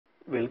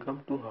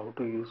Welcome to how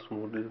to use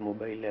Moodle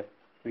mobile app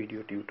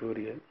video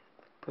tutorial.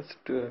 First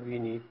we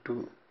need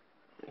to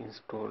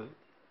install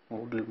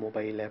Moodle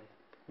mobile app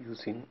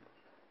using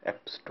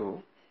App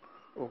Store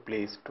or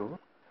Play Store.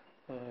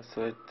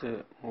 Search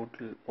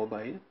Moodle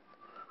mobile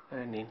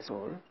and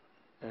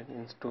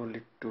install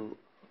it to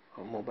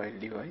a mobile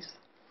device.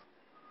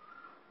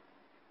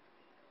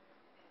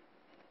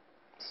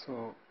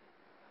 So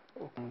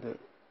open the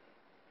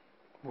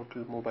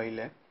Moodle mobile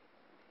app.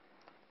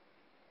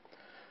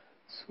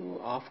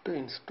 So after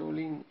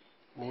installing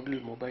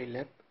Moodle mobile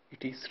app,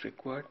 it is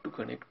required to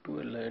connect to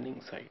a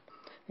learning site.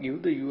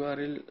 Give the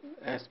URL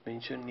as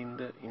mentioned in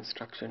the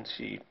instruction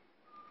sheet.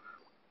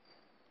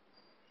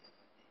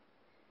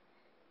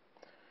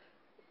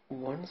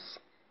 Once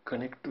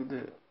connect to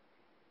the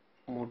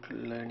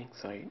Moodle learning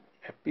site,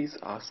 app is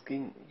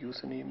asking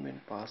username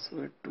and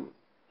password to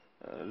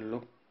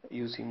log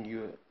using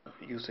your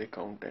user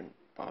account and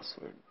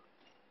password,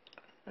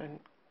 and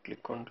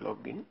click on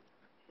login.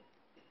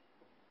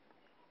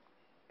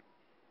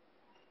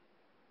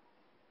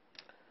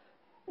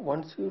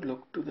 Once you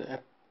log to the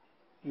app,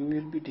 you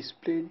will be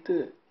displayed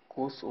the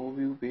course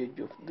overview page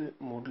of the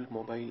Moodle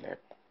mobile app.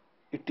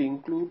 It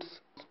includes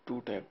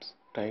two tabs,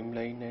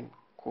 timeline and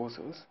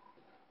courses.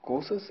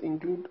 Courses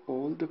include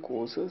all the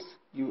courses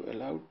you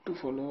allowed to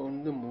follow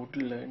on the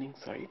Moodle learning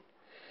site,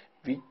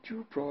 which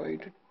you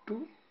provided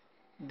to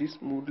this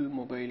Moodle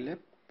mobile app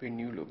when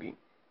you log in.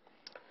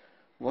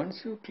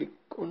 Once you click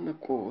on a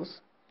course,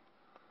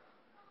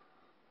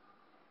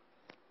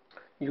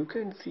 you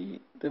can see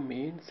the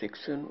main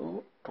section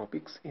or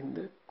topics in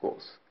the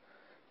course.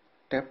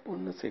 Tap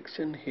on the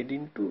section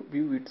heading to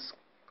view its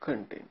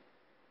content.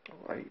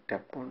 I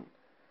tap on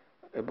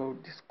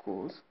about this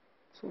course,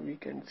 so we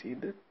can see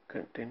the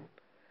content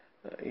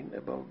in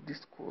about this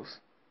course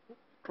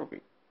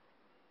topic.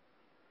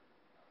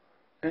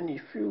 And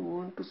if you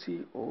want to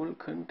see all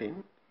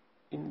content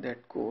in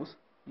that course,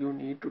 you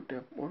need to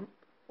tap on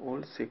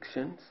all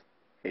sections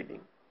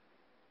heading.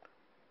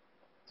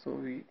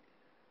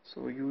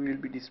 So you will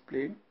be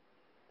displayed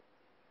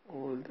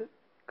all the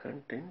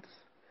contents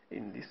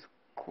in this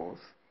course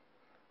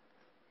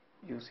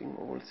using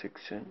all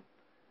section.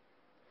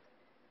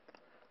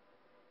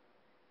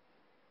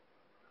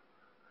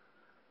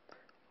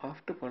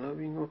 After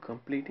following or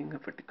completing a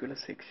particular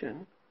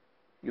section,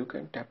 you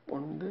can tap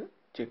on the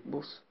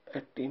checkbox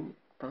at in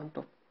front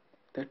of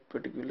that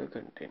particular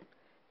content.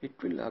 It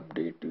will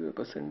update your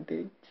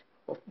percentage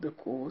of the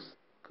course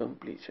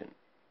completion.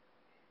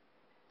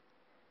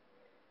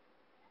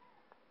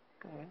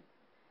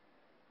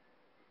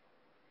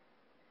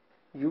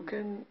 You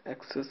can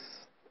access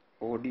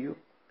audio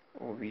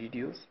or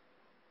videos.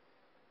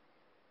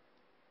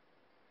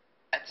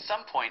 At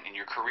some point in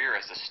your career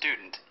as a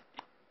student,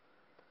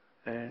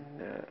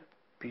 and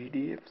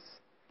PDFs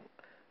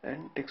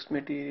and text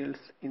materials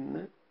in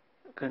the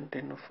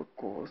content of a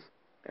course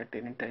at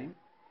any time,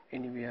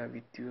 anywhere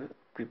with your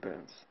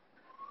preference.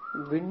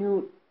 When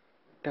you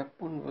tap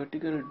on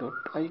vertical dot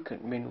icon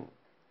menu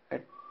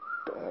at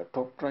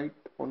top right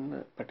on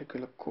a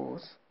particular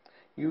course,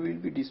 you will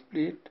be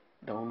displayed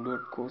download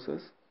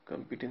courses,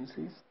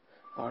 competencies,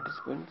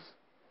 participants,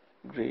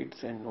 grades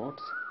and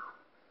notes.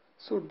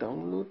 So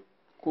download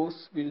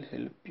course will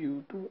help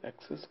you to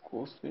access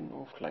course when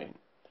offline,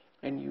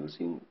 and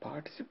using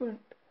participant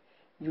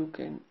you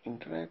can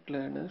interact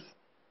learners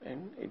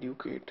and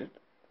educated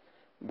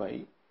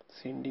by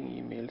sending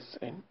emails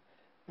and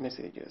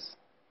messages.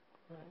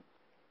 Right.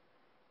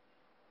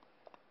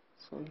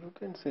 So you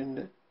can send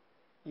an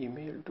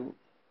email to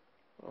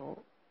or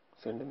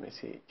send a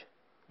message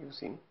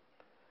using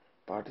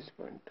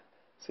participant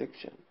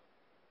section.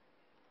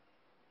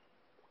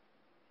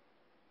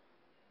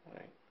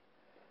 Right.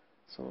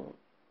 So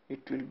it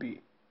will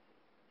be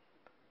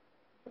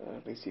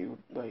received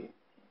by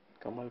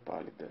Kamal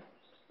Palida.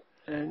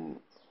 And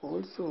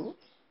also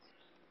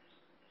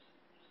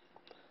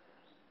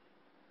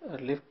a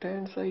left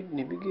hand side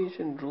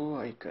navigation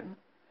draw icon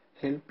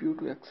help you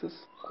to access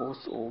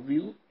course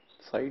overview,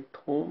 site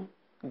home,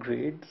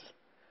 grades,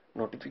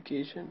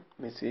 notification,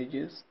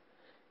 messages,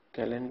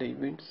 calendar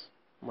events,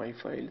 my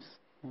files,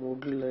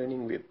 Moodle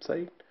learning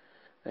website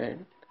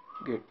and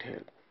get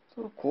help.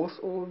 So course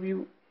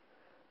overview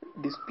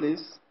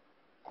displays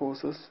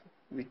courses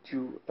which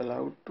you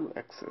allowed to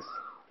access,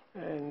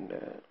 and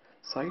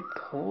site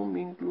home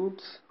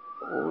includes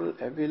all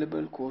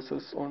available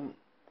courses on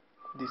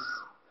this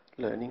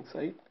learning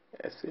site,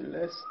 as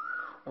well as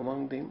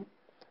among them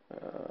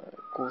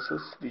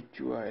courses which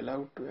you are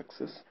allowed to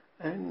access,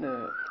 and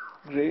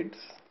grades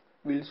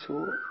will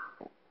show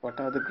what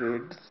are the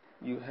grades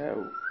you have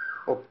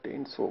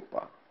obtained so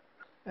far,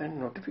 and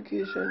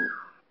notification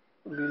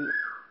will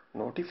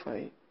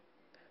notify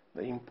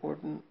the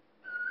important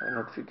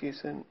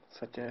notification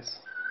such as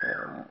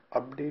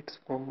updates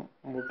from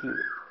Moodle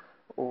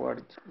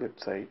ORG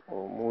website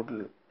or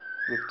Moodle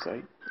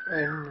website,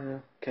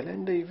 and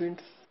calendar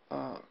events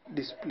are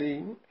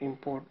displaying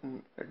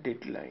important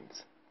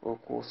deadlines or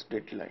course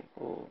deadline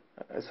or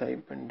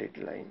assignment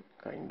deadline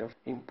kind of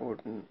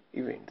important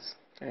events.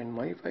 and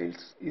my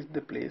files is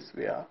the place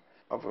where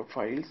our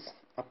files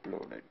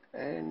uploaded.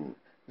 And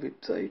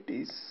website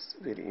is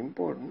very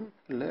important.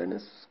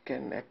 Learners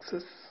can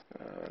access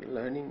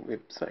learning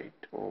website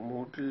or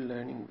Moodle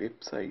learning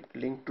website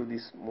linked to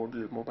this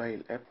Moodle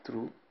mobile app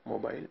through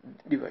mobile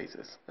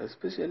devices.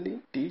 Especially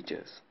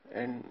teachers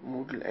and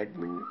Moodle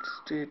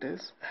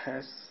administrators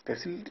has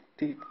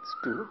facilities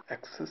to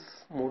access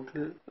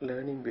Moodle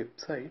learning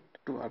website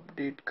to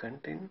update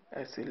content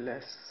as well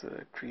as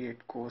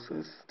create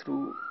courses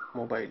through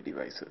mobile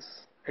devices.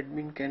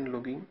 Admin can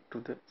log in to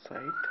the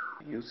site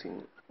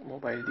using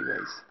mobile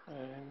device,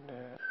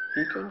 and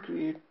he can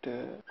create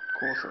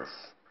courses,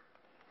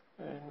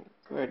 and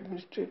so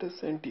administrators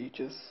and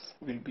teachers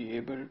will be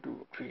able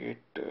to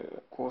create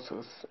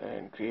courses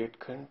and create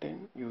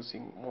content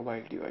using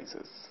mobile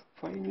devices.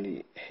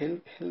 Finally,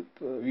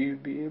 we will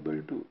be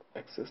able to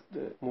access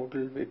the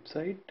Moodle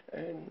website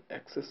and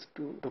access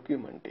to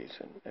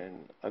documentation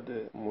and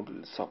other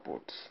Moodle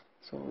supports.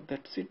 So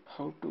that's it,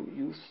 how to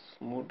use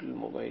Moodle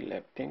mobile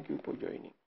app. Thank you for joining.